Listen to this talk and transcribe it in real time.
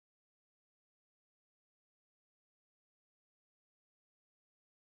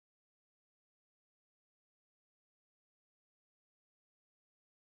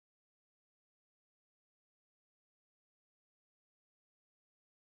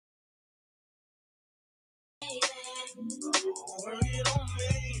Work it on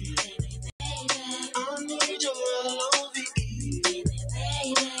me. I need your melody.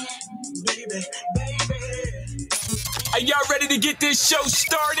 Baby, baby. Are y'all ready to get this show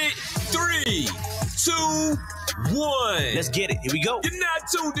started? 3, 2, 1. Let's get it. Here we go. You're not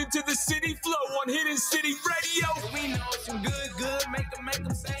tuned into the City Flow on Hidden City Radio. We know some good, make them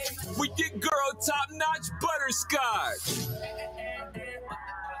say. With your girl, TopNotch Butterscotch.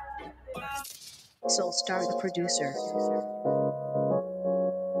 Soulstar the producer.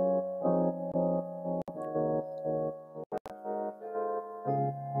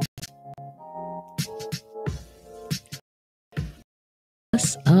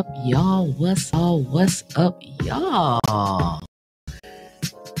 What's up, y'all? What's up, y'all?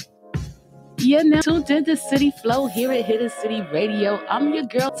 You're now tuned into City Flow here at Hidden City Radio. I'm your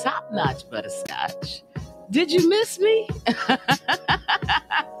girl, TopNotch Butterscotch. Did you miss me?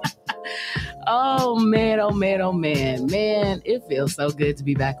 Oh man. Man, it feels so good to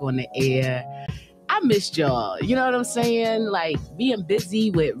be back on the air. I missed y'all. You know what I'm saying? Like being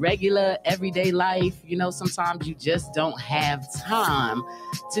busy with regular everyday life, you know, sometimes you just don't have time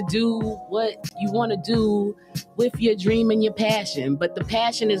to do what you want to do with your dream and your passion. But the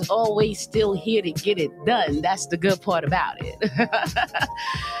passion is always still here to get it done. That's the good part about it.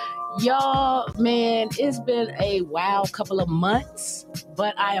 Y'all, man, it's been a wild couple of months,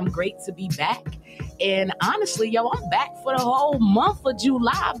 but I am great to be back. And honestly, yo, I'm back for the whole month of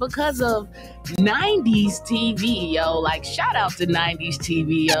July because of 90s TV, yo. Like, shout out to 90s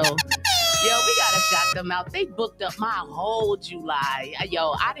TV, yo. Yo, we gotta shout them out. They booked up my whole July.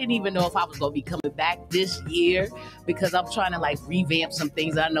 Yo, I didn't even know if I was gonna be coming back this year because I'm trying to like revamp some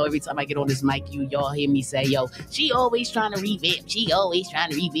things. I know every time I get on this mic, y'all hear me say, yo, she always trying to revamp.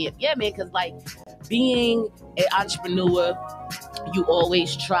 Yeah, man, because like being an entrepreneur, you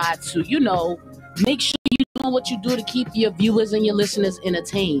always try to, you know, make sure you're doing what you do to keep your viewers and your listeners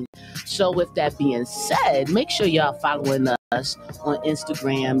entertained. So with that being said, make sure y'all following us on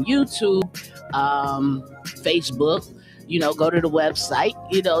Instagram, YouTube, Facebook. You know, go to the website,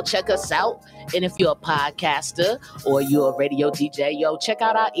 you know, check us out. And if you're a podcaster or you're a radio DJ, yo, check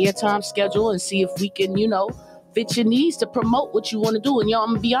out our airtime schedule and see if we can, you know, fit your needs to promote what you want to do. And yo,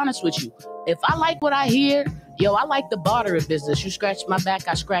 I'm gonna be honest with you. If I like what I hear, yo, I like the bartering business. You scratch my back,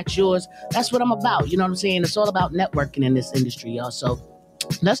 I scratch yours. That's what I'm about. You know what I'm saying? It's all about networking in this industry, y'all. So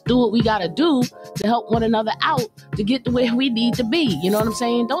let's do what we got to do to help one another out to get to where we need to be. You know what I'm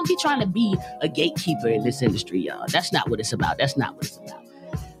saying? Don't be trying to be a gatekeeper in this industry, y'all. That's not what it's about.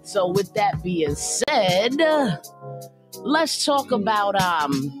 So with that being said, let's talk about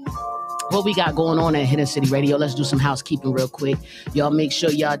what we got going on at Hidden City Radio. Let's do some housekeeping real quick. Y'all make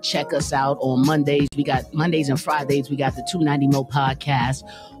sure y'all check us out on Mondays. We got Mondays and Fridays. We got the 290 Mo podcast.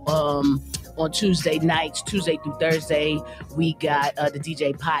 On Tuesday nights, Tuesday through Thursday, we got the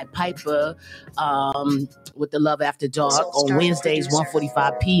DJ Piper with the Love After Dark. On Wednesdays,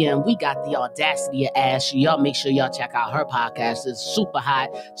 1:45 p.m., we got the Audacity of Ash. Y'all make sure y'all check out her podcast. It's super hot.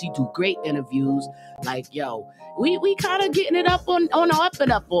 She do great interviews. Like, yo, we kind of getting it up on the up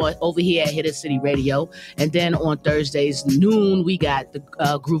and up over here at Hidden City Radio. And then on Thursdays, noon, we got the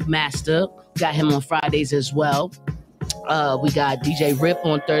Groove Master. Got him on Fridays as well. We got DJ Rip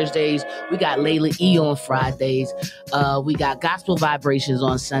on Thursdays. We got Layla E on Fridays. We got Gospel Vibrations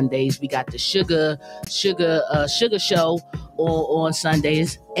on Sundays. We got the Sugar Show on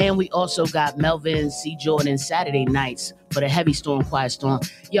Sundays. And we also got Melvin C. Jordan Saturday nights for the Heavy Storm, Quiet Storm.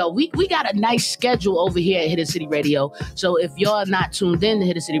 Yo, we got a nice schedule over here at Hidden City Radio. So if y'all not tuned in to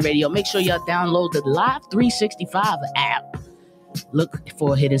Hidden City Radio, make sure y'all download the Live 365 app. Look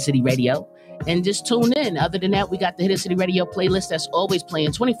for Hidden City Radio and just tune in. Other than that, we got the Hidden City Radio playlist that's always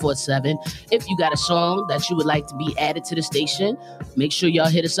playing 24/7. If you got a song that you would like to be added to the station, make sure y'all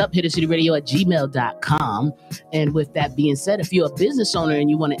hit us up, hiddencityradio@gmail.com. And with that being said, if you're a business owner and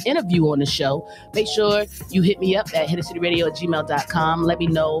you want to interview on the show, make sure you hit me up at hiddencityradio@gmail.com. Let me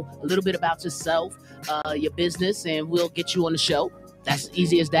know a little bit about yourself, your business, and we'll get you on the show. That's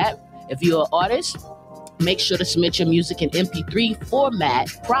easy as that. If you're an artist, make sure to submit your music in MP3 format,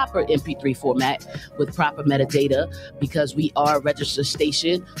 proper MP3 format with proper metadata, because we are a registered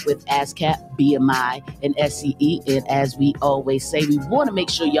station with ASCAP, BMI, and SCE. And as we always say, we want to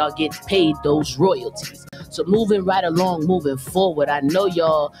make sure y'all get paid those royalties. So moving right along, moving forward, I know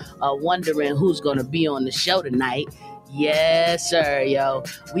y'all are wondering who's going to be on the show tonight. Yes, sir, yo.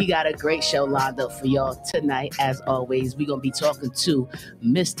 We got a great show lined up for y'all tonight. As always, we're going to be talking to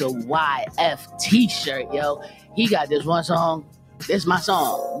Mr. YF T-shirt, yo. He got this one song. This is my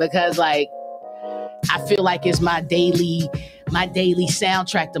song because, like, I feel like it's my daily my daily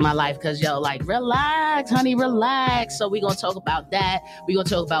soundtrack to my life, because yo, like, relax, honey, relax. So we're gonna talk about that. We're gonna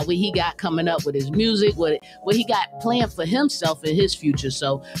talk about what he got coming up with his music, what he got planned for himself in his future.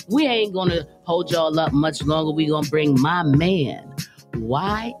 So we ain't gonna hold y'all up much longer. We're gonna bring my man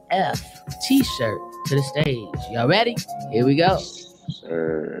YF T-shirt to the stage. Y'all ready? Here we go.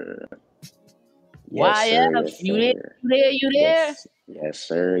 Sir. Yes, sir. YF, Yes, you there? sir. You there? You there? Yes,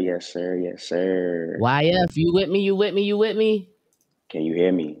 sir. Yes, sir. Yes, sir. YF, you with me? You with me? You with me? Can you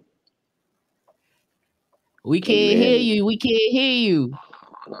hear me? We Can you can't hear hear me? you. We can't hear you.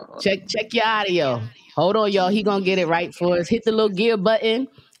 Hold on, hold on. Check your audio. Hold on, y'all. He gonna get it right for us. Hit the little gear button.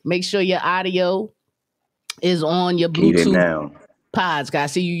 Make sure your audio is on your Can you hear me Bluetooth now? pods. Guys, I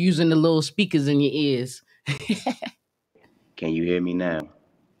see you using the little speakers in your ears. Can you hear me now?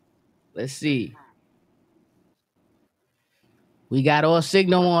 Let's see. We got all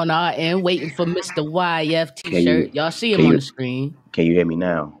signal on our end, waiting for Mr. YF Can T-shirt. you Y'all see can him on you the screen. can you hear me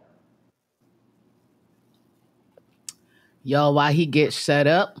now? Y'all, while he gets set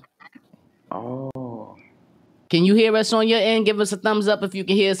up, Oh, can you hear us on your end? Give us a thumbs up if you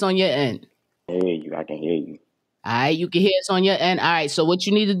can hear us on your end. I hear you. I can hear you. All right, you can hear us on your end. All right, so what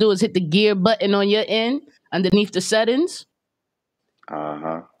you need to do is hit the gear button on your end underneath the settings.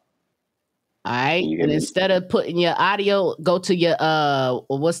 Uh-huh. All right, Can you hear and me? instead of putting your audio, go to your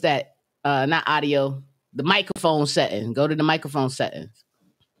what's that? Not audio, the microphone setting. Go to the microphone settings.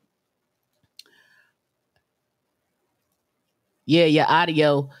 Yeah, your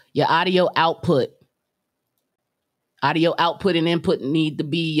audio output. Audio output and input need to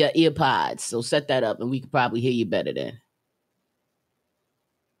be your ear pods. So set that up and we can probably hear you better then.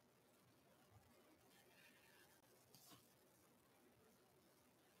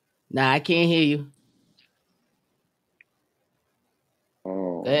 Nah, I can't hear you. Go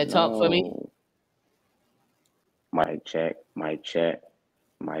Oh ahead, talk for me. no. Mic check. Mic check.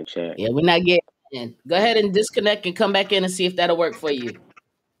 Mic check. Yeah, we're not getting in. Go ahead and disconnect and come back in and see if that'll work for you.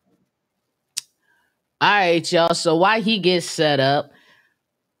 All right, y'all. So while he gets set up,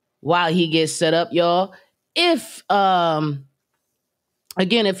 y'all, if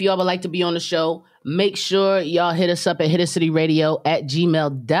again, if y'all would like to be on the show, make sure y'all hit us up at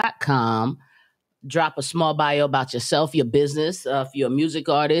hittercityradio@gmail.com. Drop a small bio about yourself, your business, if you're a music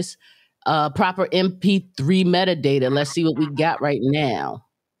artist, proper MP3 metadata. Let's see what we got right now.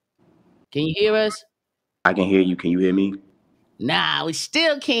 Can you hear us? I can hear you. Can you hear me? Nah, we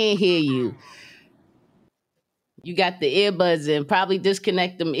still can't hear you. You got the earbuds in. Probably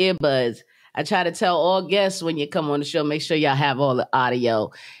disconnect them earbuds. I try to tell all guests when you come on the show, make sure y'all have all the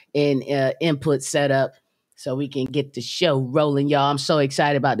audio and input set up so we can get the show rolling, y'all. I'm so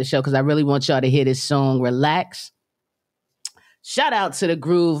excited about the show because I really want y'all to hear this song, Relax. Shout out to the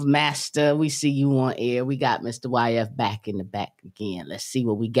Groove Master. We see you on air. We got Mr. YF back in the back again. Let's see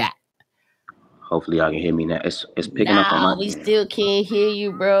what we got. Hopefully y'all can hear me now. It's picking up on No, my we end. still can't hear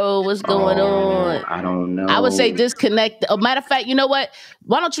you, bro. What's going Oh, on? I don't I would say know. disconnect. Oh, matter of fact, you know what?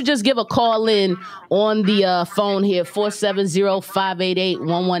 Why don't you just give a call in on the phone here,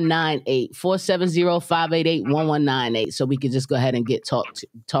 470-588-1198. 470-588-1198. So we can just go ahead and get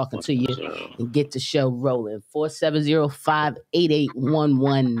talking to you So, and get the show rolling.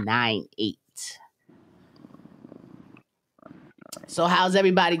 470-588-1198. So how's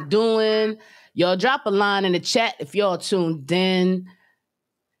everybody doing? Y'all drop a line in the chat if y'all tuned in.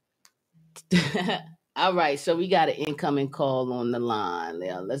 All right, so we got an incoming call on the line.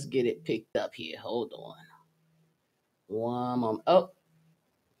 Now, let's get it picked up here. Hold on. One moment. Oh,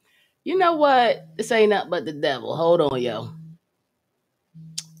 you know what? This ain't nothing but the devil. Hold on, yo.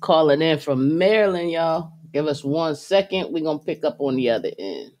 Calling in from Maryland, y'all. Give us 1 second. We're gonna pick up on the other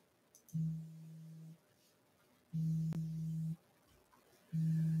end.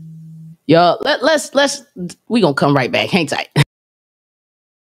 Y'all, let's we gonna come right back. Hang tight.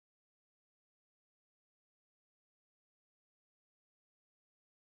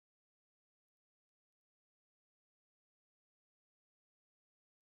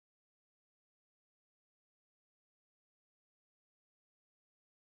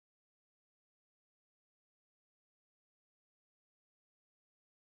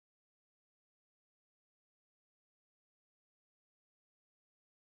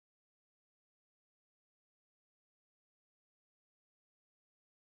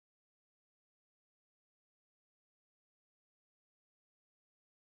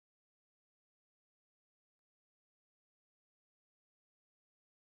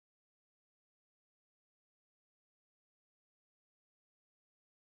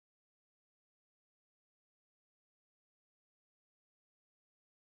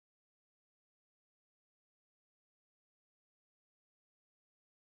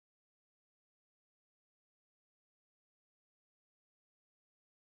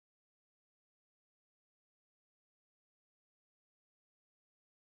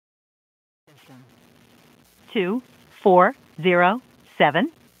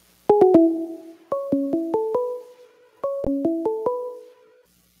 2407.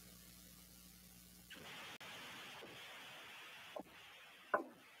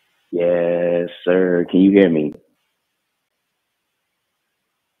 Yes, sir. Can you hear me?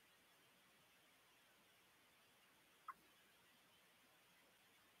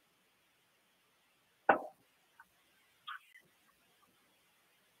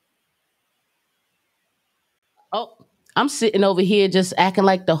 Oh, I'm sitting over here just acting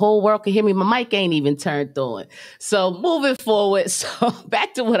like the whole world can hear me. My mic ain't even turned on. So moving forward, so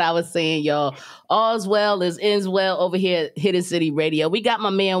back to what I was saying, y'all. All's well as ends well over here at Hidden City Radio. We got my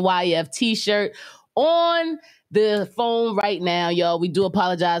man YF T-shirt on the phone right now, y'all. We do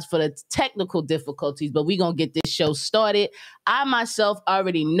apologize for the technical difficulties, but we gonna get this show started. I myself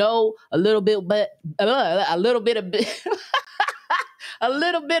already know a little bit, but a little bit of a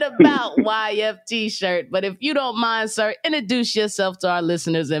little bit about YF T-shirt. But if you don't mind, sir, introduce yourself to our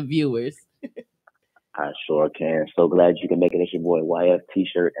listeners and viewers. I sure can. So glad you can make it. It's your boy YF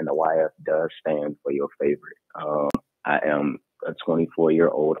T-shirt, and the YF does stand for your favorite. I am a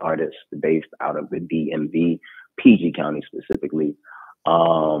 24-year-old artist based out of the DMV, PG County specifically.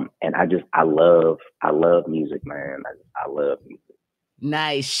 And I love music, man. I love music.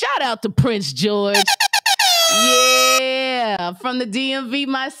 Nice. Shout out to Prince George. Yeah, from the DMV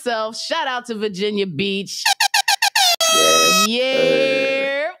myself. Shout out to Virginia Beach.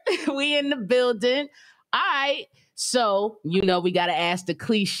 Yeah, we in the building. All right. So, we got to ask the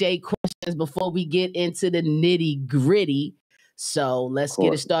cliche questions before we get into the nitty gritty. So let's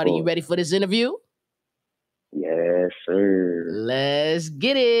get it started. You ready for this interview? Yes, sir. Let's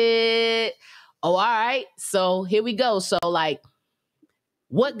get it. Oh, all right. So here we go. So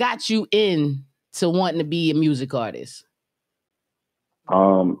what got you in to wanting to be a music artist?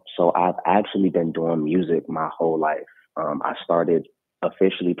 So I've actually been doing music my whole life. I started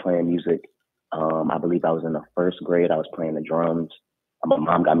officially playing music. I believe I was in the first grade. I was playing the drums. My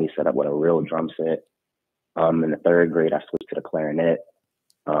mom got me set up with a real drum set. In the third grade, I switched to the clarinet.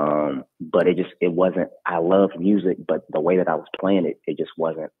 But it wasn't, I loved music, but the way that I was playing it, it just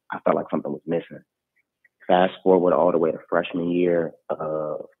wasn't, I felt like something was missing. Fast forward all the way to freshman year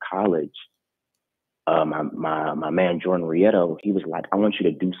of college. My man Jordan Rieto, he was like, I want you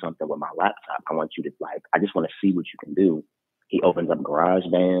to do something with my laptop. I want you to I just want to see what you can do. He opens up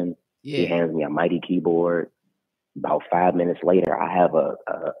GarageBand. Yeah. He hands me a mighty keyboard. About 5 minutes later, I have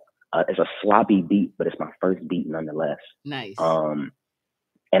it's a sloppy beat, but it's my first beat nonetheless. Nice.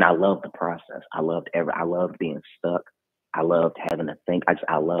 And I loved the process. I loved being stuck. I loved having to think.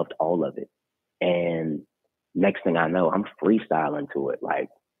 I loved all of it. And next thing I know, I'm freestyling to it. Like,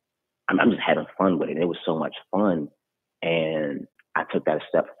 I'm just having fun with it. It was so much fun. And I took that a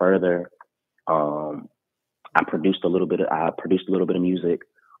step further. I produced a little bit of music.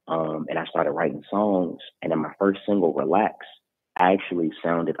 And I started writing songs. And then my first single, Relax, actually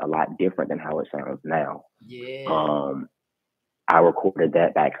sounded a lot different than how it sounds now. Yeah. I recorded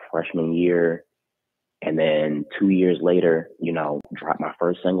that back freshman year. And then 2 years later, dropped my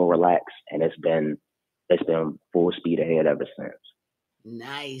first single, Relax. And it's been full speed ahead ever since.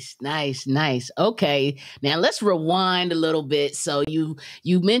 Nice. Okay. Now let's rewind a little bit. So you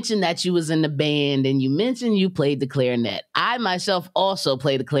mentioned that you was in the band and you mentioned you played the clarinet. I myself also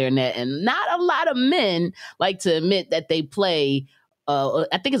played the clarinet, and not a lot of men like to admit that they play,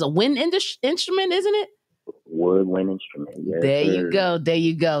 I think it's a wind instrument, isn't it? Woodwind instrument. Yes, there sir.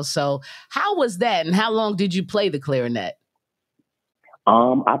 you go. So how was that, and how long did you play the clarinet?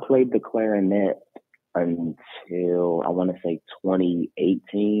 I played the clarinet until I want to say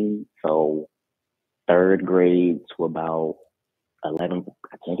 2018. So third grade to about 11th.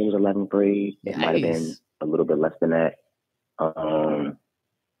 I think it was 11th grade. It might have been a little bit less than that. And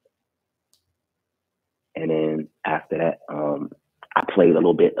then after that, I played a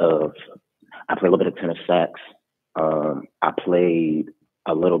little bit of tenor sax. I played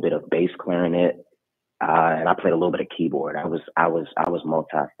a little bit of bass clarinet, and I played a little bit of keyboard. I was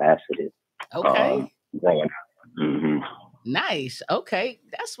multifaceted. Okay. Growing up. Mm-hmm. Nice. Okay,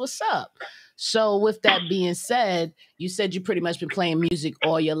 that's what's up. So with that being said, you said you pretty much been playing music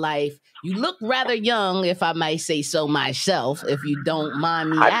all your life. You look rather young, if I might say so myself. If you don't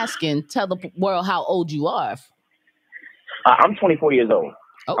mind me asking, tell the world how old you are. I'm 24 years old.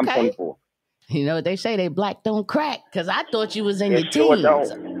 Okay. I'm 24. You know what they say, they black don't crack, because I thought you was in your sure teens.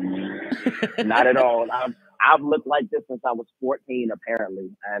 Don't. Not at all. I've looked like this since I was 14, apparently,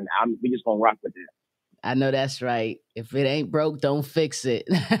 and we just gonna rock with it. I know that's right. If it ain't broke, don't fix it.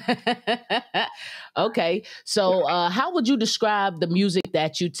 Okay. So how would you describe the music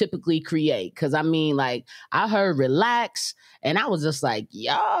that you typically create? Cause I mean, like I heard relax and I was just like,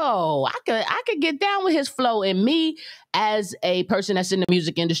 yo, I could get down with his flow. And me as a person that's in the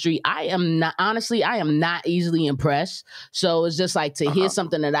music industry, I am not easily impressed. So it's just like to hear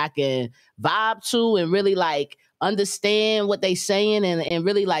something that I can vibe to and really like understand what they saying and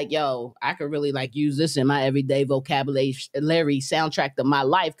really like, yo, I could really like use this in my everyday vocabulary soundtrack of my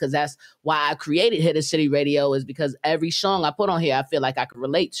life, because that's why I created Hidden City Radio, is because every song I put on here I feel like I could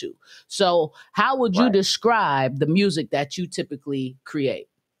relate to. So how would you describe the music that you typically create?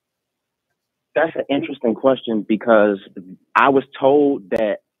 That's an interesting question because I was told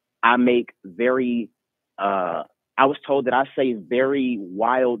that I make very I was told that I say very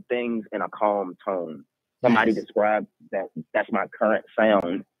wild things in a calm tone. Somebody described that that's my current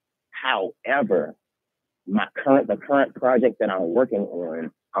sound. However, the current project that I'm working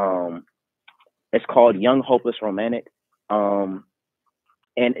on, it's called Young Hopeless Romantic. And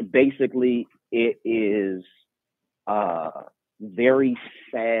basically it is very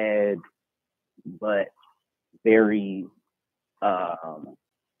sad, but very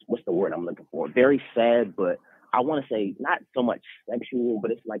what's the word I'm looking for? Very sad, but I want to say not so much sexual, but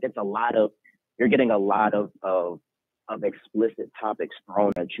it's like you're getting a lot of explicit topics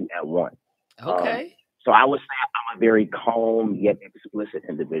thrown at you at once. Okay. So I would say I'm a very calm yet explicit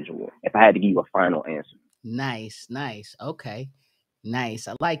individual, if I had to give you a final answer. Nice. Okay. Nice.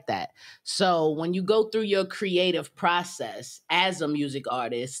 I like that. So when you go through your creative process as a music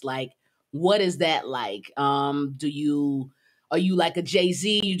artist, like what is that like? Are you like a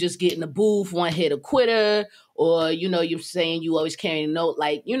Jay-Z, you just get in the booth, one hit a quitter, or you're saying you always carrying a note,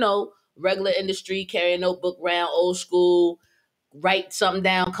 like, regular industry, carry a notebook around, old school, write something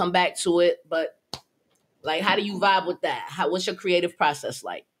down, come back to it. But like how do you vibe with that? What's your creative process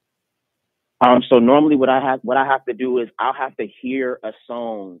like? So normally what I have to do is I'll have to hear a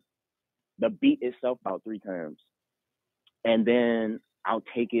song, the beat itself about 3 times. And then I'll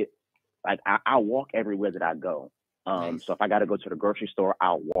take it, like I'll walk everywhere that I go. Nice. So if I got to go to the grocery store,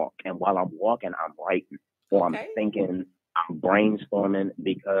 I'll walk. And while I'm walking, I'm writing or I'm thinking, I'm brainstorming,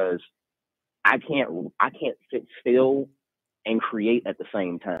 because I can't sit still and create at the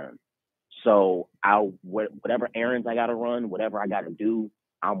same time. So whatever errands I got to run, whatever I got to do,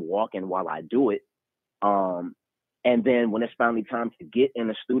 I'm walking while I do it. And then when it's finally time to get in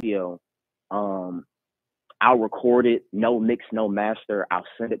the studio, I'll record it, no mix, no master. I'll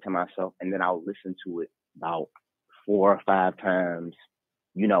send it to myself, and then I'll listen to it about 4 or 5 times,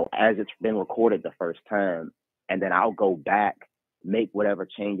 as it's been recorded the first time. And then I'll go back, make whatever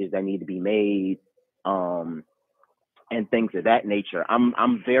changes that need to be made, and things of that nature.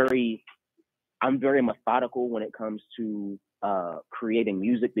 I'm very methodical when it comes to creating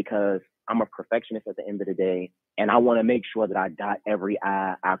music, because I'm a perfectionist at the end of the day, and I want to make sure that I dot every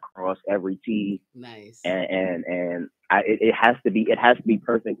I cross every T. Nice. And it has to be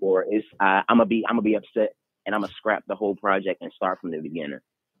perfect, or I'm gonna be upset, and I'm gonna scrap the whole project and start from the beginning.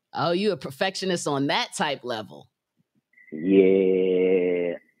 Oh, you a perfectionist on that type level?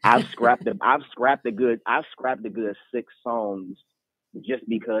 Yeah, I've scrapped a good 6 songs just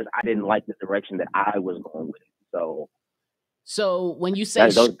because I didn't like the direction that I was going with it. So when you say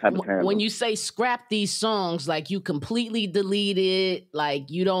when you say scrap these songs, like you completely delete it, like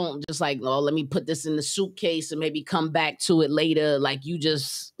you don't just like, oh, let me put this in the suitcase and maybe come back to it later. Like you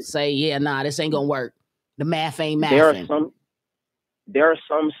just say, yeah, nah, this ain't gonna work. The math ain't mathing. There are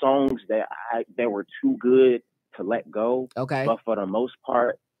some songs that were too good to let go. Okay. But for the most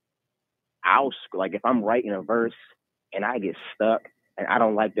part, like if I'm writing a verse and I get stuck and I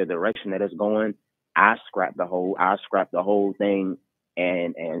don't like the direction that it's going, I scrap the whole thing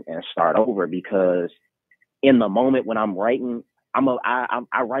and start over, because in the moment when I'm writing,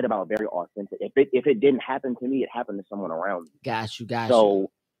 I write about very authentic. If it didn't happen to me, it happened to someone around me. Got you.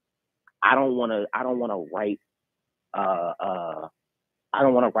 So I don't want to write I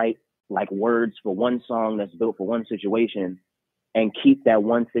don't want to write like words for one song that's built for one situation and keep that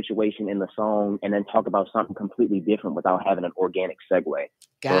one situation in the song and then talk about something completely different without having an organic segue.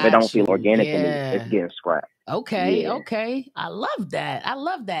 So if it don't feel organic to me, it's getting scrapped. Okay. I love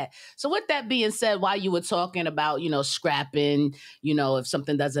that. So with that being said, while you were talking about, scrapping, if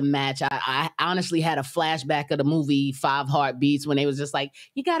something doesn't match, I honestly had a flashback of the movie 5 Heartbeats when they was just like,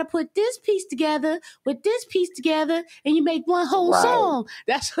 you got to put this piece together with this piece together and you make one whole song.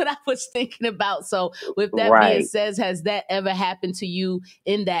 That's what I was thinking about. So with that being said, has that ever happened to you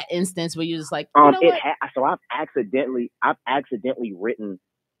in that instance where you're just like, so I've accidentally written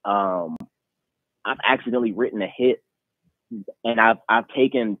I've accidentally written a hit, and I've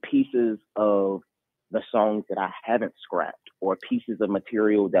taken pieces of the songs that I haven't scrapped, or pieces of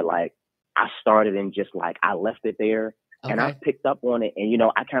material that like I started and just like I left it there, and I picked up on it, and you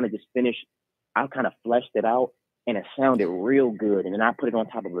know, I kind of just finished. I kind of fleshed it out, and it sounded real good, and then I put it on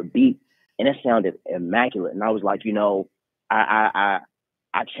top of a beat, and it sounded immaculate. And I was like, you know, I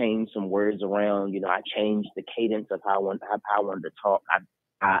changed some words around. You know, I changed the cadence of how I wanted to talk.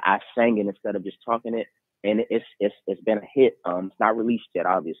 I sang it instead of just talking it, and it's been a hit. It's not released yet,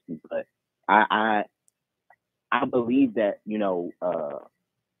 obviously, but I believe that, you know,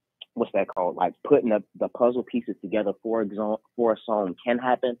 what's that called? Like putting the puzzle pieces together for a song can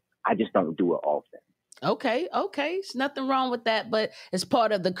happen. I just don't do it often. Okay. There's nothing wrong with that, but it's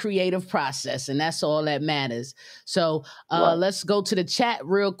part of the creative process, and that's all that matters. So let's go to the chat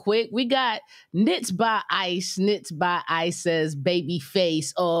real quick. We got Knits by Ice. Knits by Ice says, baby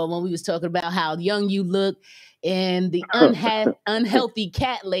face. Oh, when we was talking about how young you look, and the unhealthy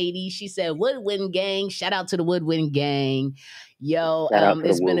cat lady, she said, Woodwind Gang. Shout out to the Woodwind Gang. Yo,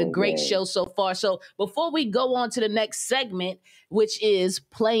 it's been a great show so far. So before we go on to the next segment, which is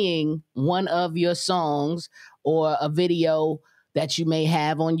playing one of your songs or a video that you may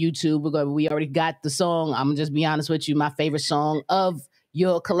have on YouTube, we already got the song. I'm just be honest with you. My favorite song of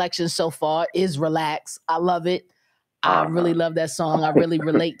your collection so far is Relax. I love it. I really love that song. I really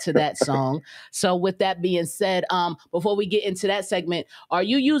relate to that song. So with that being said, before we get into that segment, are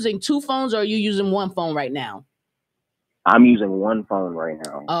you using two phones or are you using one phone right now? I'm using one phone right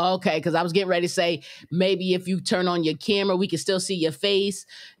now. Oh, okay, because I was getting ready to say maybe if you turn on your camera, we can still see your face,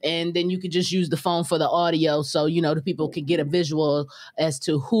 and then you could just use the phone for the audio, so you know the people can get a visual as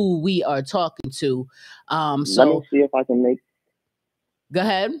to who we are talking to. Let me see if I can make. Go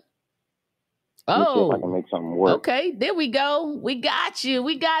ahead. Let me see if I can make something work. Okay, there we go. We got you,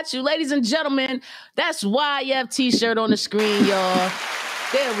 ladies and gentlemen. That's YF T-shirt on the screen, y'all.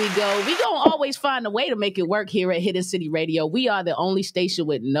 There we go. We gonna always find a way to make it work here at Hidden City Radio. We are the only station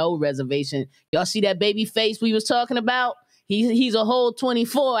with no reservation. Y'all see that baby face we was talking about? He's a whole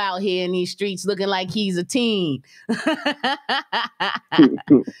 24 out here in these streets looking like he's a teen.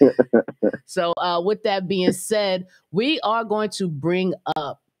 So with that being said, we are going to bring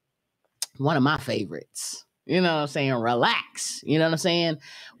up one of my favorites. You know what I'm saying? Relax. You know what I'm saying?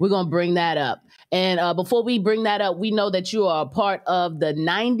 We're going to bring that up. And before we bring that up, we know that you are a part of the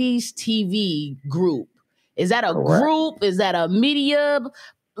 90s TV group. Is that a group? Is that a media?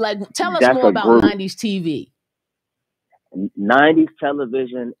 Like, tell us more about group. 90s TV. 90s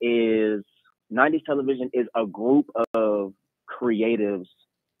television is a group of creatives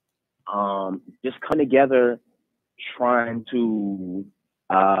just come together trying to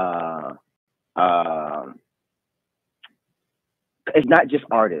it's not just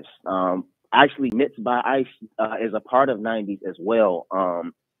artists. Actually, Knits by Ice is a part of 90s as well.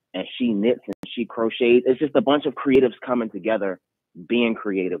 And she knits and she crochets. It's just a bunch of creatives coming together, being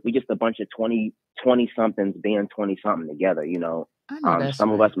creative. We just a bunch of 20 somethings being 20 something together, you know.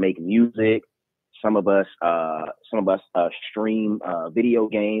 Some of us make music, some of us stream video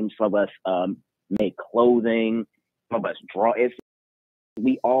games, some of us make clothing, some of us draw.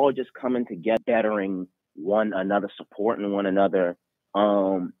 We all just coming together, bettering one another, supporting one another.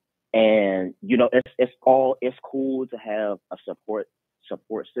 And you know, it's cool to have a support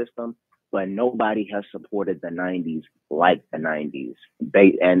system, but nobody has supported the 90s like the 90s.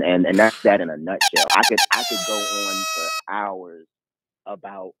 And that's that in a nutshell. I could go on for hours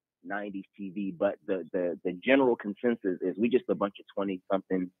about 90s TV, but the general consensus is we just a bunch of 20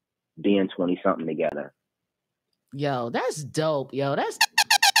 something being 20 something together. Yo, that's dope. Yo,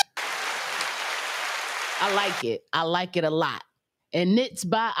 I like it. I like it a lot. And Knits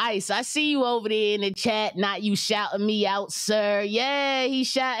by Ice, I see you over there in the chat. Not you shouting me out, sir. Yeah, he's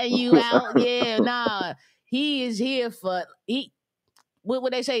shouting you out. Yeah, nah. He is here for what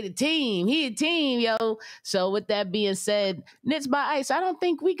would they say? The team. He a team, yo. So with that being said, Knits by Ice, I don't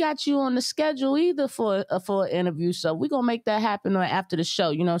think we got you on the schedule either for an interview. So we're going to make that happen after the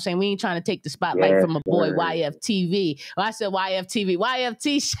show. You know what I'm saying? We ain't trying to take the spotlight from a boy, YF TV. Oh, I said YF TV. YF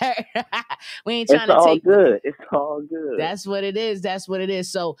T-shirt. We ain't trying to take good. It's all good. That's what it is. That's what it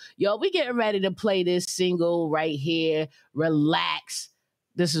is. So, yo, we getting ready to play this single right here. Relax.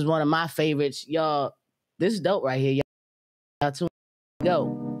 This is one of my favorites. Y'all, this is dope right here. Y'all tune.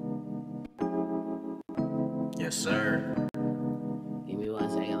 Go. Yes, sir. Give me 1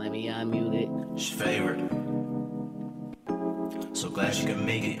 second. Let me unmute it. It's your favorite. So glad you can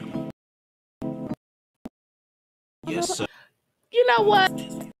make it. Yes, sir. You know what?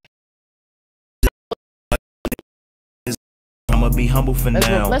 I'm gonna be humble for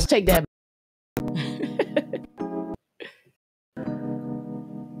now. Let's take that.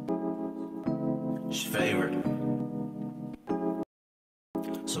 favorite.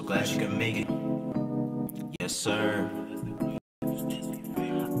 So glad you can make it. Yes, sir.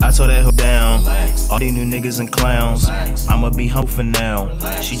 I told that hoe down. All these new niggas and clowns. I'ma be humble for now.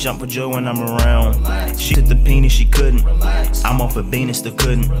 She jumped for Joe when I'm around. She took the penis, she couldn't. I'm off a bean, still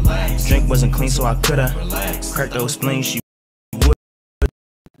couldn't. Drink wasn't clean, so I coulda cracked those spleen. She would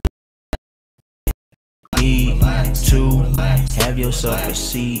need to have yourself a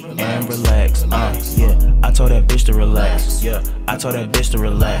seat and relax. Yeah. I told that bitch to relax. Yeah. I told that bitch to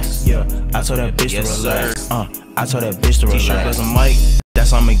relax. Yeah. I told that bitch to relax. I told that bitch to relax. T-shirt was a mic.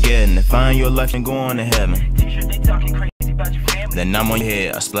 That's Armageddon. If I in your life and go on to heaven, then I'm on your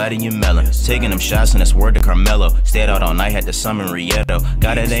head, I splat in your melon. Taking them shots and that's word to Carmelo. Stayed out all night, had to summon Rieto.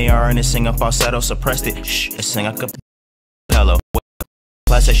 Got an AR and it sing a falsetto, suppressed it. Shh, it sing a capello.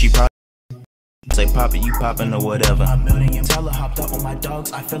 Plus that she probably say pop it, you poppin' or whatever. A million teller hopped up on my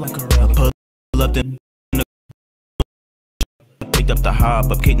dogs, I feel like a rebel. Pull up the picked up the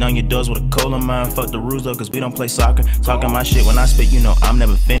hop up, kicked on your doors with a cola mine. Fuck the rules though, cause we don't play soccer. Talking my shit when I spit, you know I'm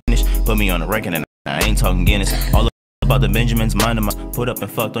never finished. Put me on the record and I ain't talking Guinness. All about the Benjamins, mind of my put up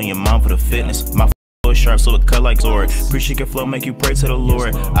and fucked on your mom for the fitness. My flow is sharp, so it cut like sword. Appreciate your flow, make you pray to the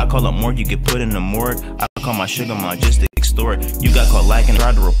Lord. I call up morgue, you get put in the morgue. I call my sugar mom just to extort. You got caught lacking,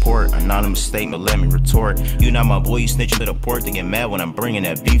 tried to report. Anonymous statement, let me retort. You not my boy, you snitching to the port. They get mad when I'm bringing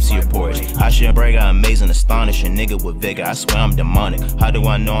that beef to your porch. I shouldn't brag, I'm amazing, astonishing. Nigga with vigor, I swear I'm demonic. How do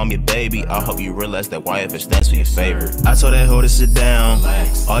I know I'm your baby? I hope you realize that YF stands for your favorite. I told that hoe to sit down.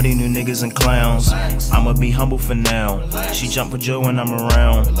 All these new niggas and clowns. I'ma be humble for now. She jumped for Joe when I'm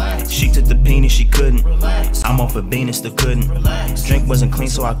around. She took the penis, she couldn't. I'm off a bean and still couldn't. Drink wasn't clean,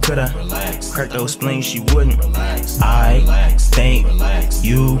 so I coulda cracked those spleens, she wouldn't. I think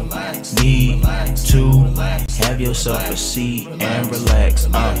you need to have yourself a seat and relax.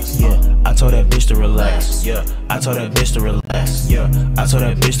 Yeah. I told that bitch to relax. Yeah. I told that bitch to relax. Yeah. I told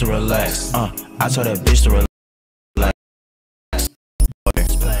that bitch to relax. I told that bitch to relax.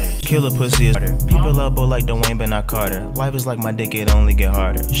 Killer pussy is harder. People love Bo like Dwayne, but not Carter. Life is like my dick, it only get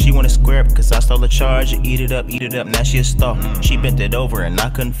harder. She wanna square up cause I stole a charge. Eat it up, now she a star. She bent it over and I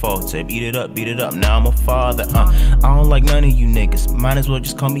couldn't fault it. Beat it up, now I'm a father. I don't like none of you niggas. Might as well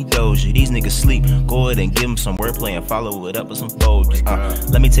just call me Doja. These niggas sleep. Go ahead and give them some wordplay and follow it up with some Folgers.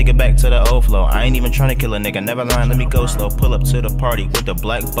 Let me take it back to the old flow. I ain't even trying to kill a nigga, never lying, let me go slow. Pull up to the party with the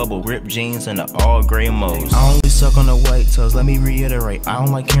black bubble, ripped jeans and the all gray modes. I only suck on the white toes, let me reiterate. I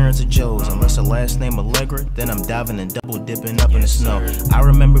don't like Karen's or Joe's. Unless the last name Allegra, then I'm diving and double dipping up in the snow. I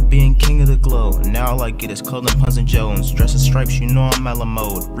remember being king of the globe. Now all I get is clothing, Puns and Jones. Dress in stripes, you know I'm mellow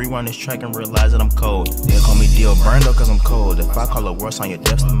mode. Rewind this track and realize that I'm cold. They call me Dio Brando cause I'm cold. If I call it worse on your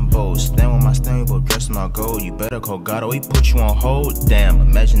destined bold. Stand with my stand, but dressed in all gold. You better call God or he put you on hold. Damn,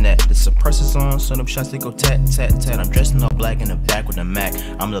 imagine that. The suppressor's on, so them shots they go tat, tat, tat. I'm dressed in all black in the back with the Mac.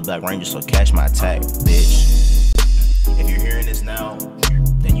 I'm the Black Ranger, so catch my attack, bitch. If you're hearing this now,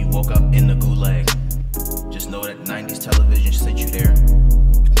 then you woke up in the gulag. Just know that 90s television sent you there.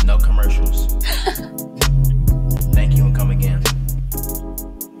 No commercials. Thank you and come again.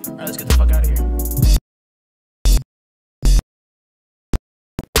 Alright, let's get the fuck out of here.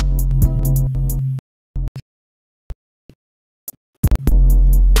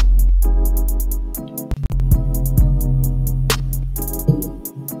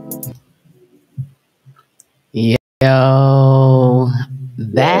 Yo,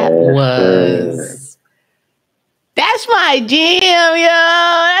 that was. That's my jam, yo.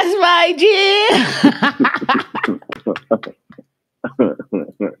 That's my jam.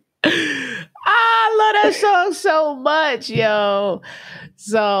 I love that song so much, yo.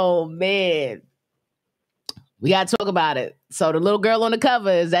 So, man, we got to talk about it. So, the little girl on the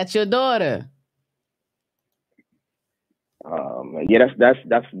cover, is that your daughter? Yeah,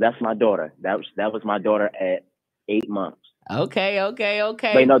 that's my daughter. That was my daughter at 8 months. Okay.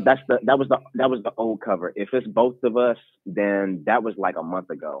 Wait, no, that was the old cover. If it's both of us, then that was like a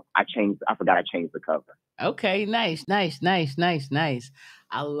month ago. I forgot I changed the cover. Okay, nice.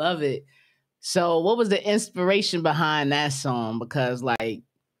 I love it. So, what was the inspiration behind that song? Because, like,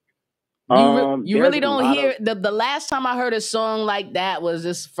 you really don't hear the last time I heard a song like that was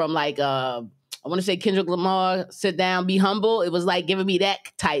just from like I want to say Kendrick Lamar, Sit Down, Be Humble. It was like giving me that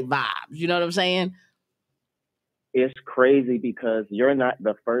type vibe. You know what I'm saying? It's crazy because you're not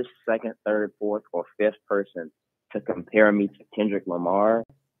the first, second, third, fourth, or fifth person to compare me to Kendrick Lamar,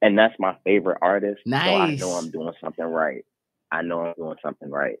 and that's my favorite artist. Nice. So I know I'm doing something right.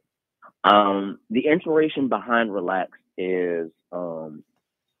 The inspiration behind Relax is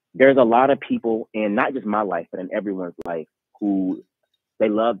there's a lot of people in not just my life, but in everyone's life who They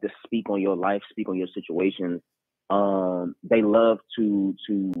love to speak on your life, speak on your situations. They love to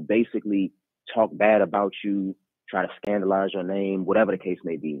basically talk bad about you, try to scandalize your name, whatever the case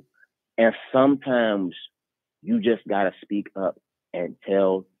may be. And sometimes you just gotta speak up and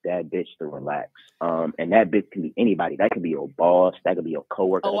tell that bitch to relax. And that bitch can be anybody. That could be your boss. That could be your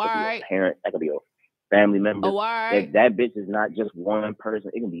coworker. Oh, that could be alright. your parent. That could be your family member. Oh, alright. That bitch is not just one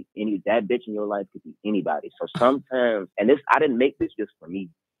person. It can be that bitch in your life could be anybody. So sometimes, and this, I didn't make this just for me,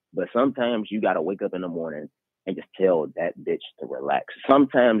 but sometimes you gotta wake up in the morning and just tell that bitch to relax.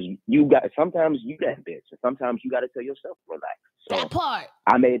 Sometimes you that bitch, and sometimes you gotta tell yourself to relax. So That part.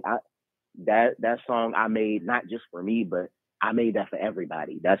 that song I made not just for me, but I made that for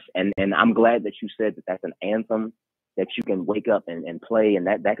everybody. And I'm glad that you said that that's an anthem that you can wake up and play, and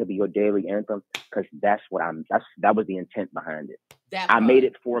that could be your daily anthem, because that was the intent behind it. I made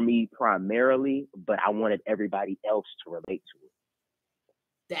it for me primarily, but I wanted everybody else to relate to it.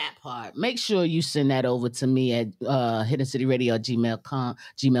 That part. Make sure you send that over to me at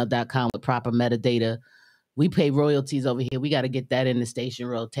hiddencityradio@gmail.com with proper metadata. We pay royalties over here. We got to get that in the station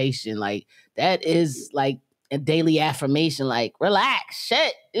rotation. Like, that is like a daily affirmation. Like, relax,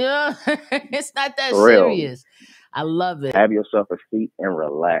 shit. You know? It's not that For real. serious. I love it. Have yourself a seat and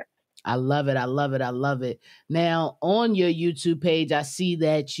relax. I love it. I love it. I love it. Now, on your YouTube page, I see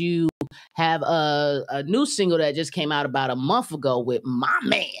that you have a new single that just came out about a month ago with my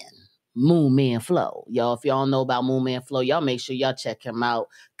man, Moon Man Flow. Y'all, if y'all know about Moon Man Flow, y'all make sure y'all check him out.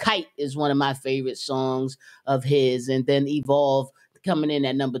 Kite is one of my favorite songs of his, and then Evolve coming in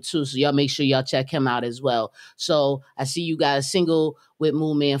at number 2. So y'all make sure y'all check him out as well. So I see you got a single with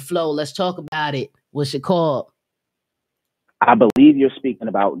Moon Man Flow. Let's talk about it. What's it called? I believe you're speaking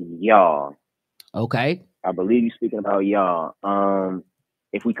about y'all. Okay. I believe you're speaking about y'all.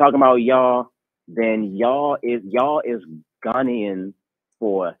 If we talking about y'all, then y'all is Ghanaian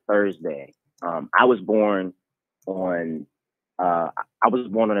for Thursday. I was born on an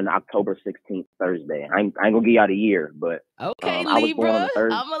October 16th Thursday. I ain't gonna give y'all the year, but okay, I was born on Libra. the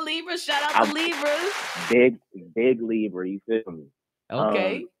Thursday. I'm a Libra. Shout out to Libras. Big Libra. You feel me?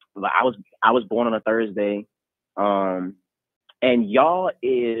 Okay. But I was born on a Thursday. And y'all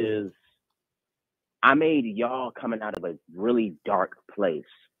I made y'all coming out of a really dark place.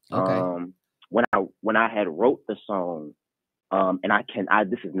 Okay. When I had wrote the song, and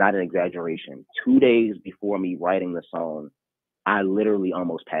this is not an exaggeration, 2 days before me writing the song, I literally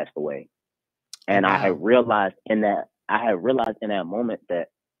almost passed away. And wow. I had realized in that moment that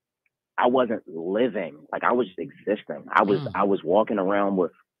I wasn't living. Like, I was just existing. I was walking around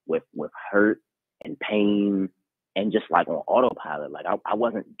with hurt and pain, and just like on autopilot. Like, I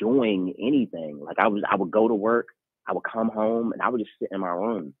wasn't doing anything. Like, I would go to work, I would come home, and I would just sit in my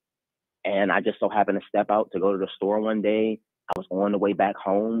room. And I just so happened to step out to go to the store one day. I was on the way back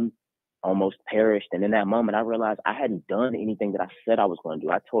home, almost perished. And in that moment, I realized I hadn't done anything that I said I was going to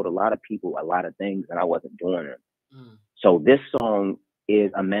do. I told a lot of people a lot of things, and I wasn't doing it. So this song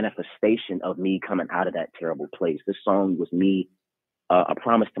is a manifestation of me coming out of that terrible place. This song was me, a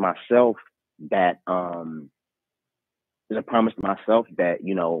promise to myself that,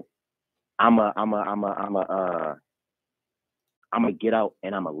 you know, I'm a get out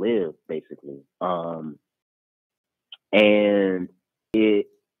and I'm a live, basically. And it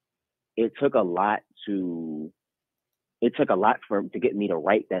took a lot to get me to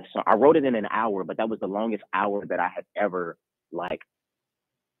write that song. I wrote it in an hour, but that was the longest hour that I had ever, like,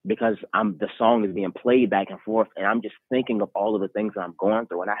 because the song is being played back and forth, and I'm just thinking of all of the things that I'm going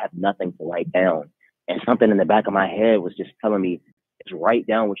through, and I have nothing to write down. And something in the back of my head was just telling me, just write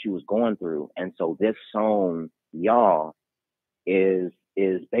down what you was going through. And so this song, y'all, is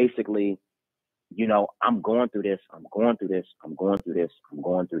basically, you know, I'm going through this.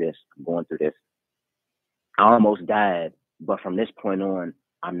 I almost died, but from this point on,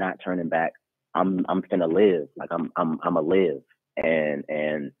 I'm not turning back. I'm finna live. Like, I'm a live.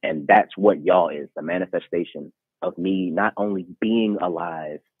 And that's what y'all is, the manifestation of me not only being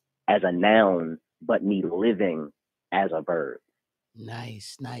alive as a noun, but me living as a verb.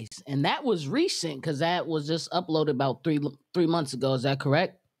 Nice. And that was recent, because that was just uploaded about three months ago. Is that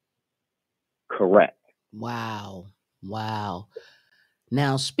correct? Correct. Wow.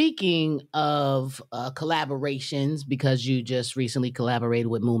 Now, speaking of collaborations, because you just recently collaborated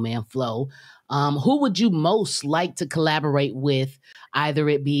with Moon Man Flow, who would you most like to collaborate with? Either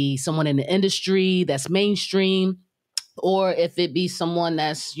it be someone in the industry that's mainstream, or if it be someone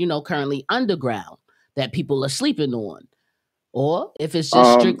that's, you know, currently underground that people are sleeping on, or if it's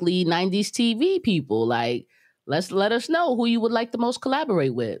just strictly 90s TV people. Like, let us know who you would like to most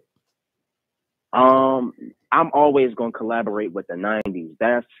collaborate with. I'm always gonna collaborate with the '90s.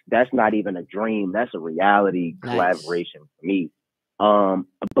 That's not even a dream. That's a reality Nice. collaboration for me.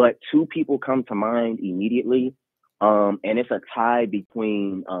 But two people come to mind immediately. And it's a tie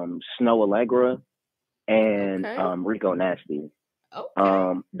between Snow Allegra and Okay. Rico Nasty.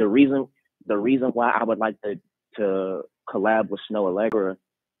 Okay. The reason why I would like to collab with Snow Allegra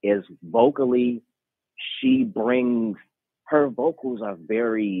is vocally, she brings her vocals are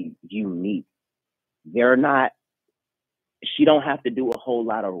very unique. They're not. She don't have to do a whole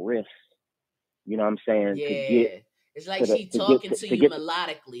lot of riffs. You know what I'm saying? To get Yeah. It's like to the she to get talking to to you get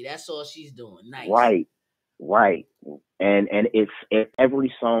melodically. That's all she's doing. Nice. right, right. And it's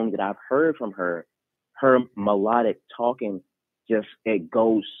every song that I've heard from her melodic talking just it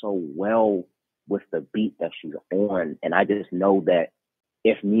goes so well with the beat that she's on. And I just know that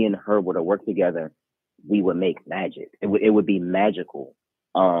if me and her were to work together, we would make magic. It would be magical.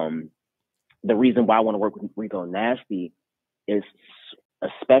 Um, the reason why I want to work with Rico Nasty is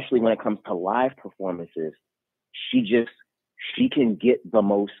especially when it comes to live performances, she just she can get the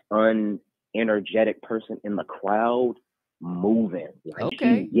most unenergetic person in the crowd moving. Like she's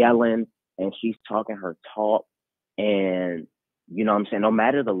Okay. yelling and she's talking her talk, and you know what I'm saying, no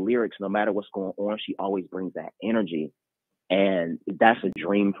matter the lyrics, no matter what's going on, she always brings that energy. And that's a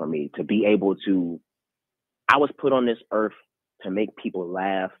dream for me to be able to. I was put on this earth to make people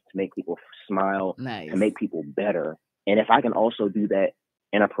laugh, to make people smile, to Nice. make people better. And if I can also do that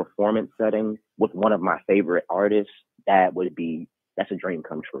in a performance setting with one of my favorite artists, that's a dream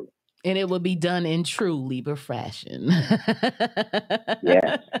come true. And it would be done in true Libra fashion.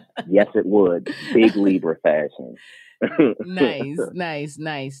 Yes. Yes, it would. Big Libra fashion. Nice, nice,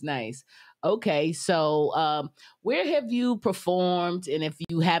 nice, nice. Okay, so where have you performed? And if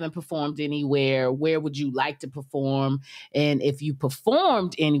you haven't performed anywhere, where would you like to perform? And if you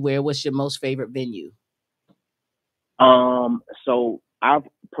performed anywhere, what's your most favorite venue? So I've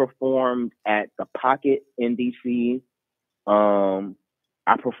performed at the Pocket in DC. Um,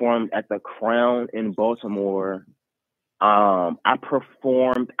 I performed at the Crown in Baltimore. I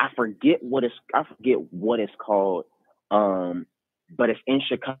performed. I forget what it's called. Um, but it's in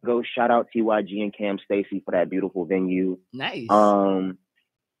Chicago. Shout out TYG and Cam Stacy for that beautiful venue. Nice. Um,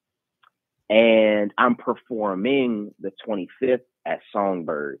 and I'm performing the 25th at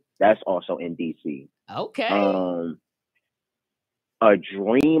Songbird. That's also in DC. Okay. Um, a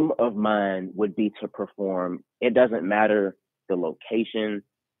dream of mine would be to perform. It doesn't matter the location,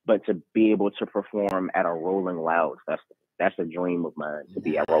 but to be able to perform at a Rolling Loud festival. That's a dream of mine to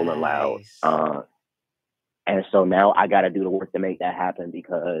be at Rolling Loud. Nice. And so now I got to do the work to make that happen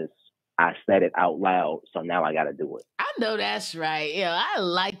because I said it out loud. So now I got to do it. I know that's right. Yeah, I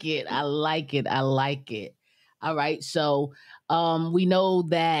like it. I like it. I like it. All right. So we know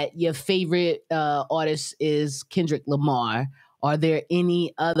that your favorite artist is Kendrick Lamar. Are there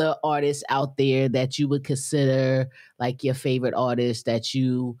any other artists out there that you would consider like your favorite artist that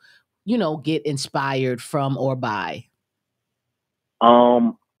get inspired from or by?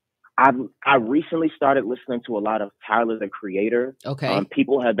 Um, I recently started listening to a lot of Tyler the Creator. Okay.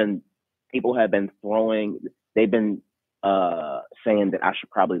 People have been they've been saying that I should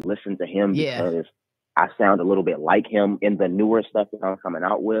probably listen to him Yeah. because I sound a little bit like him in the newer stuff that I'm coming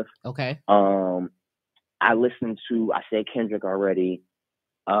out with. Okay. I said Kendrick already.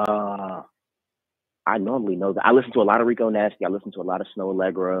 I normally know that. I listen to a lot of Rico Nasty. I listen to a lot of Snow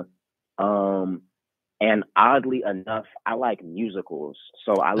Allegra. And oddly enough, I like musicals.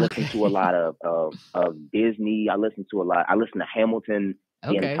 So I listen to a lot of Disney. I listen to Hamilton, the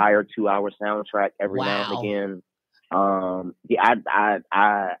Okay. entire 2-hour soundtrack every now and Wow. again. Yeah,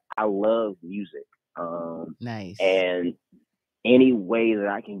 I love music. Nice. And any way that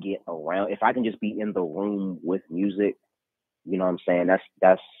I can get around, if I can just be in the room with music, you know what I'm saying?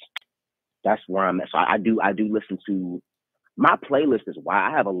 That's where I'm at. So I do listen to my playlist is why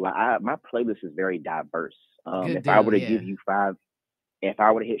I have a lot. My playlist is very diverse. Good If I deal. were to Yeah. give you five, if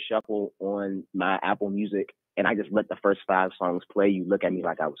I were to hit shuffle on my Apple Music and I just let the first 5 songs play, you look at me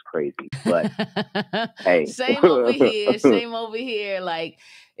like I was crazy. But hey, Same over here. Same over here. Like,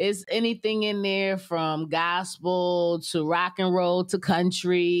 is anything in there from gospel to rock and roll to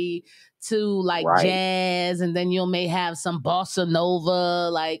country to like right, jazz, and then you may have some bossa nova.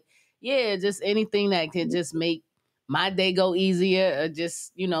 Like, yeah, just anything that can just make my day go easier, or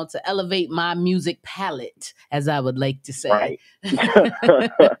just to elevate my music palette, as I would like to say. right.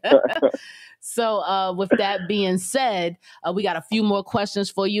 So with that being said, we got a few more questions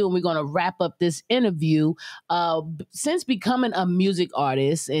for you, and we're going to wrap up this interview. Since becoming a music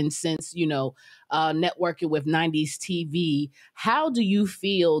artist and since, networking with 90s TV, how do you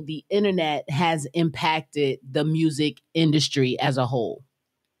feel the internet has impacted the music industry as a whole?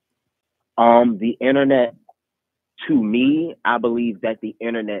 The internet, to me, I believe that the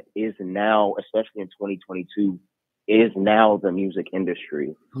internet is now, especially in 2022, is now the music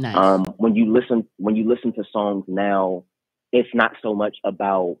industry. Nice. When you listen to songs now, it's not so much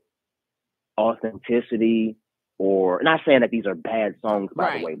about authenticity, or not saying that these are bad songs,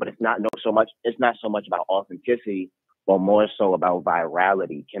 by the way, but it's not so much about authenticity, but more so about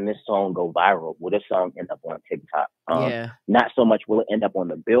virality. Can this song go viral? Will this song end up on TikTok? Not so much will it end up on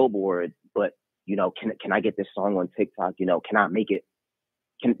the billboard, but can I get this song on TikTok? Can I make it?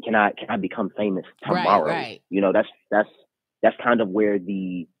 Can I become famous tomorrow? Right. That's kind of where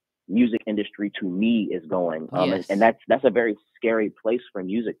the music industry, to me, is going. Yes. And that's a very scary place for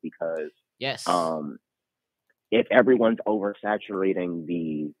music, because yes, if everyone's oversaturating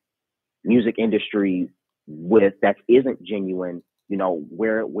the music industry with that isn't genuine,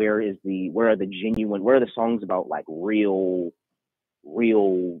 where are the songs about like real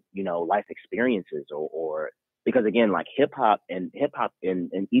life experiences, or because again, like hip hop and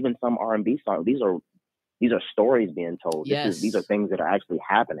even some R&B songs, these are stories being told. Yes. These are things that are actually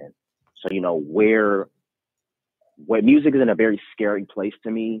happening. So where music is in a very scary place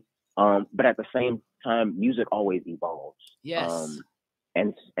to me. But at the same time, music always evolves. Yes.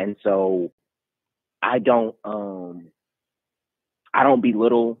 And so I don't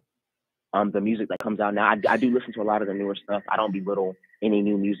belittle the music that comes out now. I do listen to a lot of the newer stuff. I don't belittle any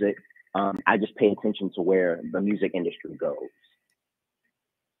new music. I just pay attention to where the music industry goes.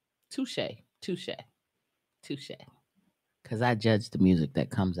 Touche. Because I judge the music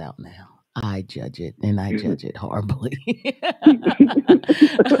that comes out now. I judge it, and I judge it horribly.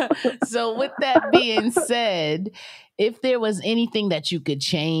 So with that being said, if there was anything that you could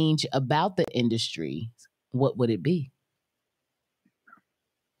change about the industry, what would it be?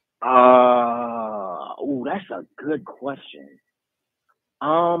 That's a good question.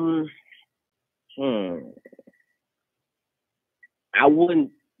 I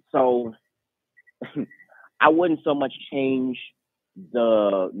wouldn't so much change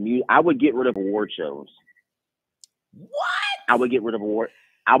I would get rid of award shows. What? I would get rid of award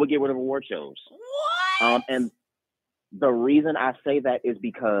shows. What? And the reason I say that is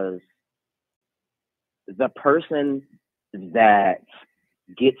because the person that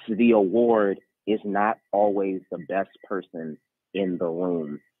gets the award is not always the best person in the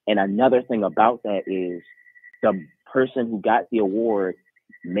room. And another thing about that is the person who got the award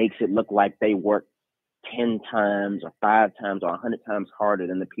makes it look like they worked 10 times or 5 times or 100 times harder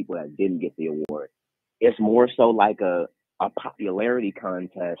than the people that didn't get the award. It's more so like a popularity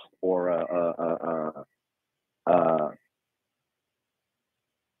contest, or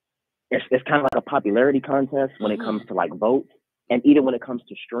it's kind of like a popularity contest when it comes to like votes, and even when it comes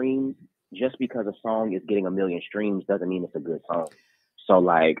to streams. Just because a song is getting 1 million streams doesn't mean it's a good song. So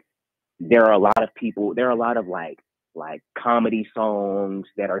like there are a lot of like comedy songs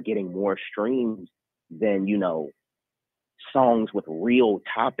that are getting more streams than songs with real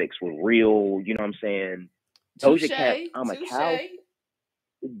topics, with real, you know what I'm saying? Doja Cat,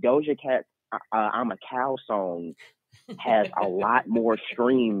 I'm a Cow song has a lot more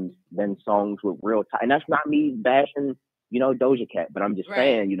streams than songs with real and that's not me bashing, Doja Cat, but I'm just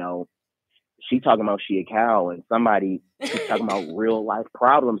saying, she talking about she a cow, and somebody she's talking about real life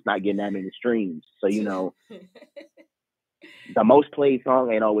problems not getting that many streams. So, the most played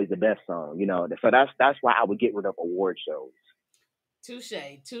song ain't always the best song, So that's why I would get rid of award shows. Touche.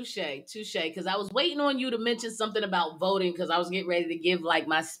 Because I was waiting on you to mention something about voting, because I was getting ready to give like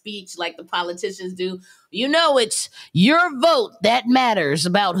my speech like the politicians do. It's your vote that matters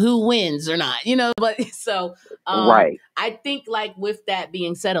about who wins or not, but so right. I think like with that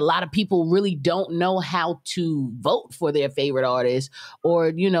being said, a lot of people really don't know how to vote for their favorite artist,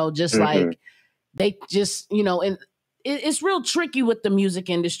 or, just like they just, and it's real tricky with the music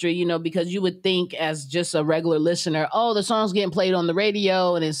industry, because you would think as just a regular listener, oh, the song's getting played on the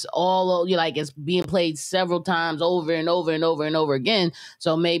radio and it's all it's being played several times over and over and over and over again.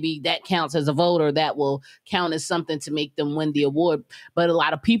 So maybe that counts as a vote, or that will count as something to make them win the award. But a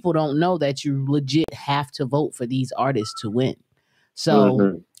lot of people don't know that you legit have to vote for these artists to win.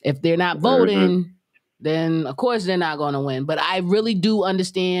 So if they're not voting, then of course they're not going to win. But I really do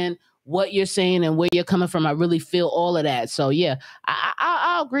understand what you're saying and where you're coming from. I really feel all of that. So yeah,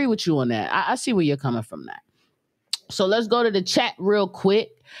 I'll agree with you on that. I see where you're coming from that. So let's go to the chat real quick.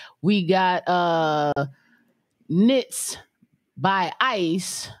 We got Knits by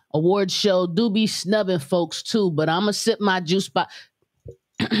Ice award show. Do be snubbing folks too, but I'm gonna sip my juice by.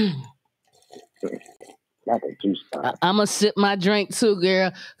 Not a juice bar. I'm gonna sip my drink too,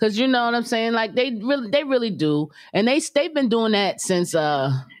 girl, because you know what I'm saying. Like they really do, and they've been doing that since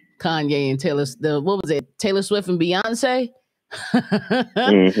Kanye and Taylor. What was it? Taylor Swift and Beyonce.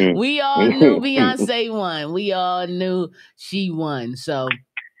 Mm-hmm. We all knew Beyonce won. We all knew she won. So,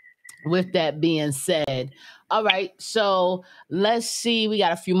 with that being said, all right. So let's see. We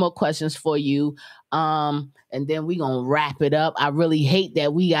got a few more questions for you. And then we gonna wrap it up. I really hate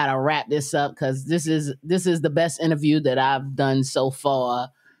that we gotta wrap this up because this is the best interview that I've done so far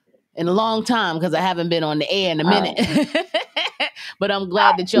in a long time because I haven't been on the air in a minute. But I'm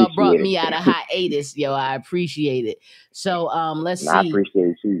glad that y'all brought me out of hiatus, yo. I appreciate it. So let's see. I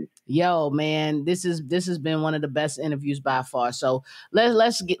appreciate you. Yo, man, this has been one of the best interviews by far. So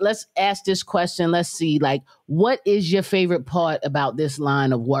let's ask this question. Let's see, like, what is your favorite part about this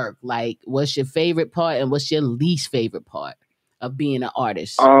line of work? Like, what's your favorite part and what's your least favorite part of being an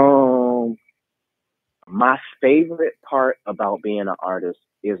artist? My favorite part about being an artist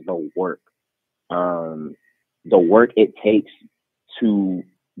is the work. The work it takes to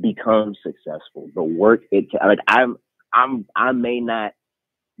become successful. The work I may not,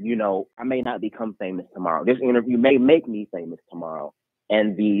 I may not become famous tomorrow. This interview may make me famous tomorrow.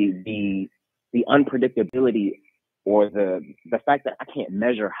 And the unpredictability or the fact that I can't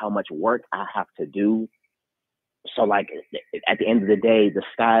measure how much work I have to do. So like at the end of the day, the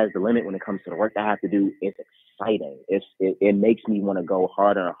sky is the limit when it comes to the work I have to do. It's exciting. It makes me want to go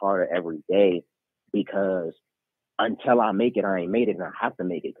harder and harder every day because until I make it, I ain't made it, and I have to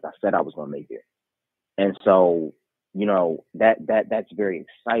make it because I said I was going to make it. And so, that's very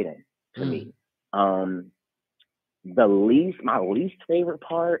exciting to me. My least favorite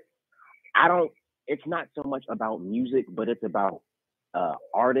part, it's not so much about music, but it's about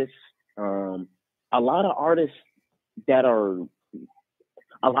artists. A lot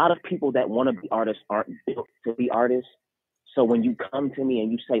of people that want to be artists aren't built to be artists. So when you come to me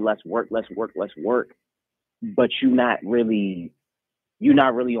and you say, let's work, but you're not really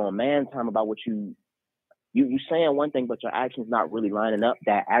on man time about what you saying one thing, but your actions not really lining up,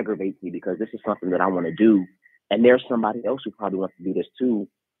 that aggravates me because this is something that I want to do. And there's somebody else who probably wants to do this too.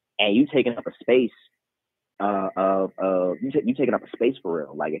 And you taking up a space you taking up a space for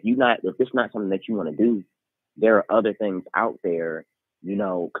real. Like if it's not something that you want to do, there are other things out there,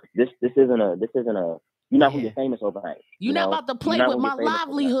 this isn't a you're not gonna get famous overnight. You're not about to play with my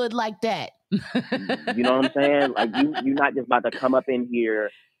livelihood like that. You know what I'm saying? Like you're not just about to come up in here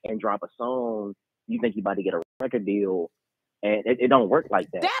and drop a song. You think you're about to get a record deal, and it don't work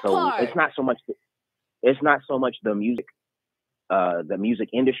like that. It's not so much the music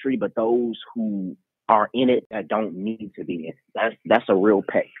industry, but those who are in it that don't need to be in it. That's a real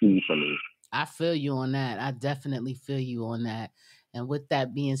pet peeve for me. I feel you on that. I definitely feel you on that. And with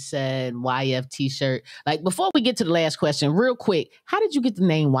that being said, YF T-shirt. Like before we get to the last question, real quick, how did you get the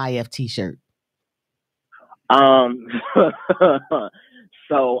name YF T-shirt?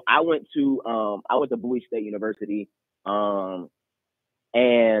 So I went to Bowie State University, and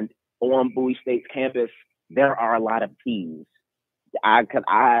on Bowie State's campus there are a lot of T's.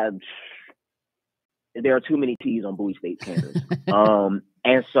 There are too many T's on Bowie State campus.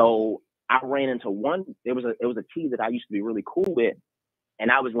 And so I ran into one. It was a T that I used to be really cool with,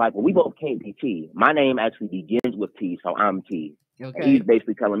 and I was like, "Well, we both can't be T. My name actually begins with T, so I'm T." Okay. And he's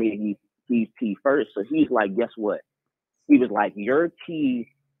basically telling me he's T first. So he's like, "Guess what?" He was like, "You're T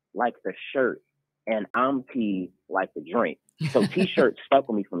like the shirt, and I'm T like the drink." So T-shirt stuck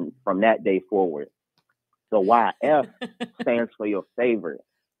with me from that day forward. So YF stands for your favorite.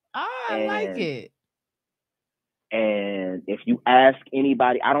 Oh, I like it. And if you ask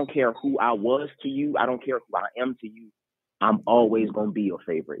anybody, I don't care who I was to you, I don't care who I am to you, I'm always going to be your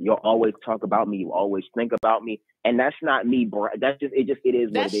favorite. You'll always talk about me. You always think about me. And that's not me, bro. It is that's what it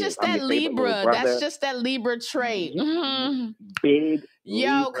is. Just that Libra. That's just that Libra trait. Mm-hmm. Big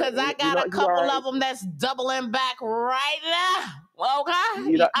Yo, because I got a couple of them that's doubling back right now.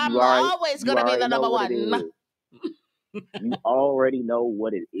 Okay? I'm always going to be the number one. You already know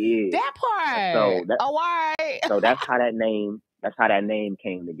what it is. That part. All right. So that's how that name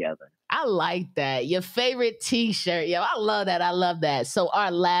came together. I like that. Your favorite T-shirt. Yo, I love that. I love that. So our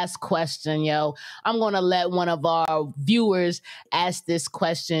last question, yo, I'm going to let one of our viewers ask this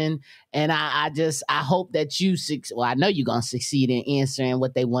question. And I hope that I know you're going to succeed in answering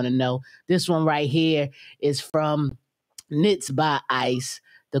what they want to know. This one right here is from Knits by Ice.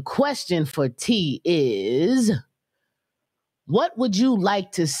 The question for T is, What would you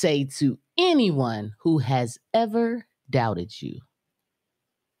like to say to anyone who has ever doubted you?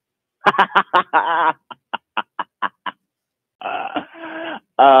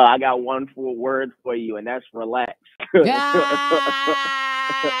 I got one full word for you, and that's relax.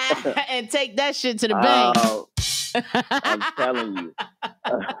 And take that shit to the bank. I'm telling you.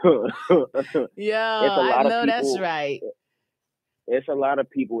 Yo, I know that's right. It's a lot of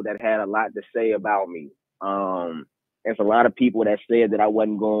people that had a lot to say about me. It's a lot of people that said that I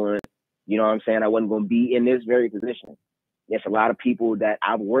wasn't going, you know what I'm saying, I wasn't going to be in this very position. There's a lot of people that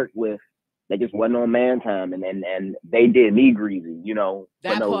I've worked with that just wasn't on man time, and they did me greasy, you know,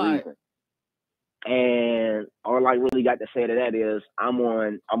 for no reason. And all I really got to say to that is I'm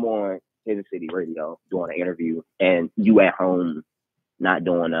on Kansas City radio doing an interview, and you at home not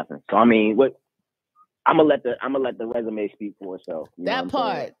doing nothing. So I mean, what I'm gonna let the resume speak for itself. That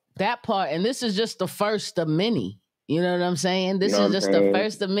part, and this is just the first of many. You know what I'm saying? This is just the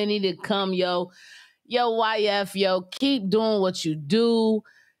first of many to come, yo, YF, yo, keep doing what you do.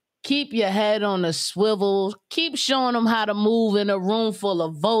 Keep your head on the swivel. Keep showing them how to move in a room full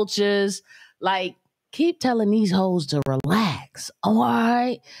of vultures. Like, keep telling these hoes to relax. All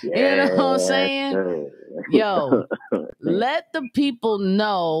right? Yeah, you know what I'm saying? Sure. Yo, let the people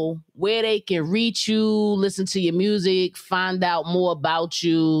know where they can reach you, listen to your music, find out more about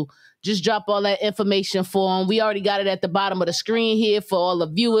you. Just drop all that information for them. We already got it at the bottom of the screen here for all the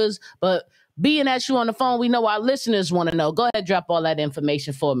viewers, but being at you on the phone, we know our listeners want to know. Go ahead, drop all that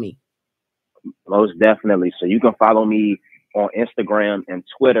information for me. Most definitely. So you can follow me on Instagram and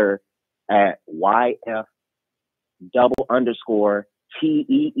Twitter at YF_TEE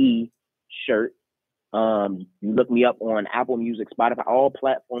shirt. You look me up on Apple Music, Spotify, all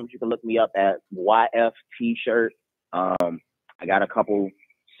platforms. You can look me up at YF T-shirt. I got a couple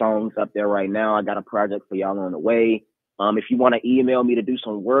songs up there right now. I got a project for y'all on the way. If you want to email me to do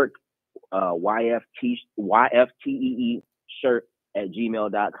some work, YFTEE shirt at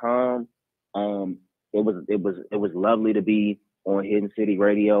gmail.com. It was lovely to be on Hidden City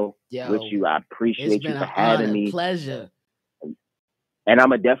Radio with you. I appreciate you for having me. Pleasure. And I'm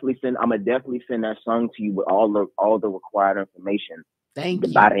gonna definitely send that song to you with all the required information. Thank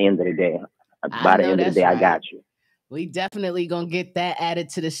you. By the end of the day. I got you. We definitely gonna get that added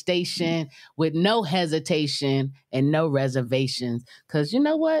to the station with no hesitation and no reservations. Cause you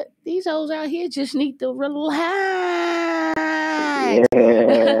know what? These hoes out here just need to relax.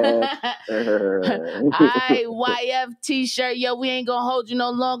 Yeah. Alright, YF T-shirt. Yo, we ain't gonna hold you no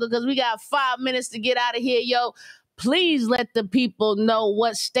longer because we got 5 minutes to get out of here, yo. Please let the people know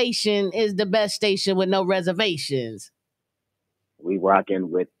what station is the best station with no reservations. We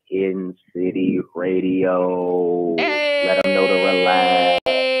rocking with Hidden City Radio. Hey, let them know to relax.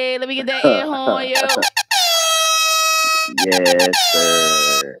 Hey, let me get that air horn, yo. Yes,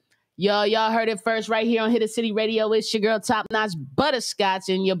 sir. Y'all heard it first right here on Hidden City Radio. It's your girl, TopNotch Butterscotch,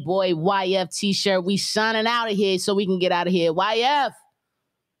 and your boy, YF T-shirt. We signing out of here so we can get out of here. YF,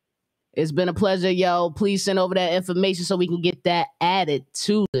 it's been a pleasure, yo. Please send over that information so we can get that added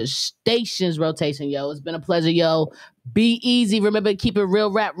to the station's rotation, yo. It's been a pleasure, yo. Be easy. Remember, keep it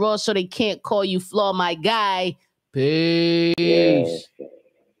real, rap raw so they can't call you flaw, my guy. Peace. Yes.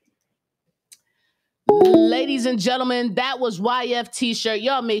 Ladies and gentlemen, that was YF T-shirt.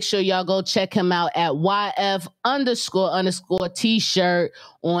 Y'all make sure y'all go check him out at YF__ T-shirt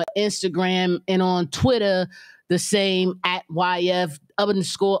on Instagram and on Twitter. The same at YF__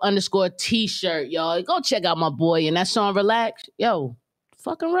 T-shirt, y'all. Go check out my boy. And that song, Relax. Yo,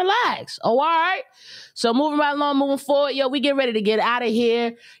 fucking relax. Oh, all right. So moving right along, moving forward, yo, we get ready to get out of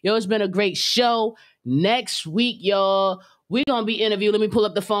here. Yo, it's been a great show. Next week, y'all, we gonna be interviewed. Let me pull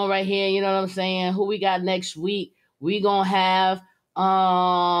up the phone right here. You know what I'm saying? Who we got next week? We gonna have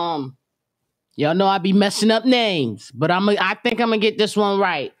y'all know I be messing up names, but I think I'm gonna get this one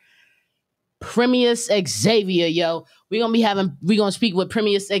right. Premius Xavier, yo. We're gonna speak with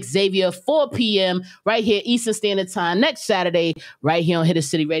Premius Xavier 4 p.m. right here, Eastern Standard Time, next Saturday, right here on Hidden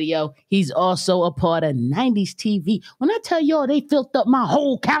City Radio. He's also a part of 90s TV. When I tell y'all they filled up my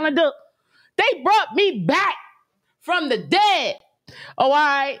whole calendar, they brought me back from the dead. Oh, all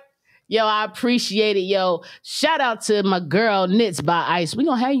right. Yo, I appreciate it, yo. Shout out to my girl, Knits by Ice. We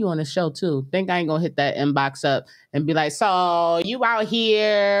gonna have you on the show, too. Think I ain't gonna hit that inbox up and be like, so you out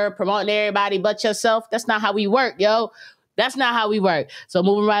here promoting everybody but yourself? That's not how we work, yo. That's not how we work. So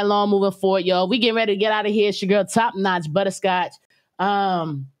moving right along, moving forward, yo. We getting ready to get out of here. It's your girl, TopNotch Butterscotch.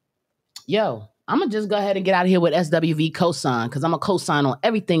 Yo, I'm gonna just go ahead and get out of here with SWV cosign, because I'm a cosign on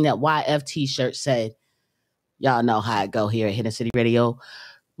everything that YF T-shirt said. Y'all know how it go here at Hidden City Radio.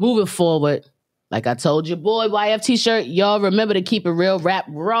 Moving forward, Like I told your boy, YF T-shirt, y'all remember to keep it real, rap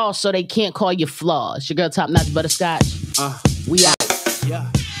raw so they can't call you flaws. Your girl, Top Notch Butterscotch. We out.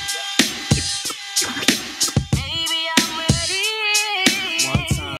 Yeah.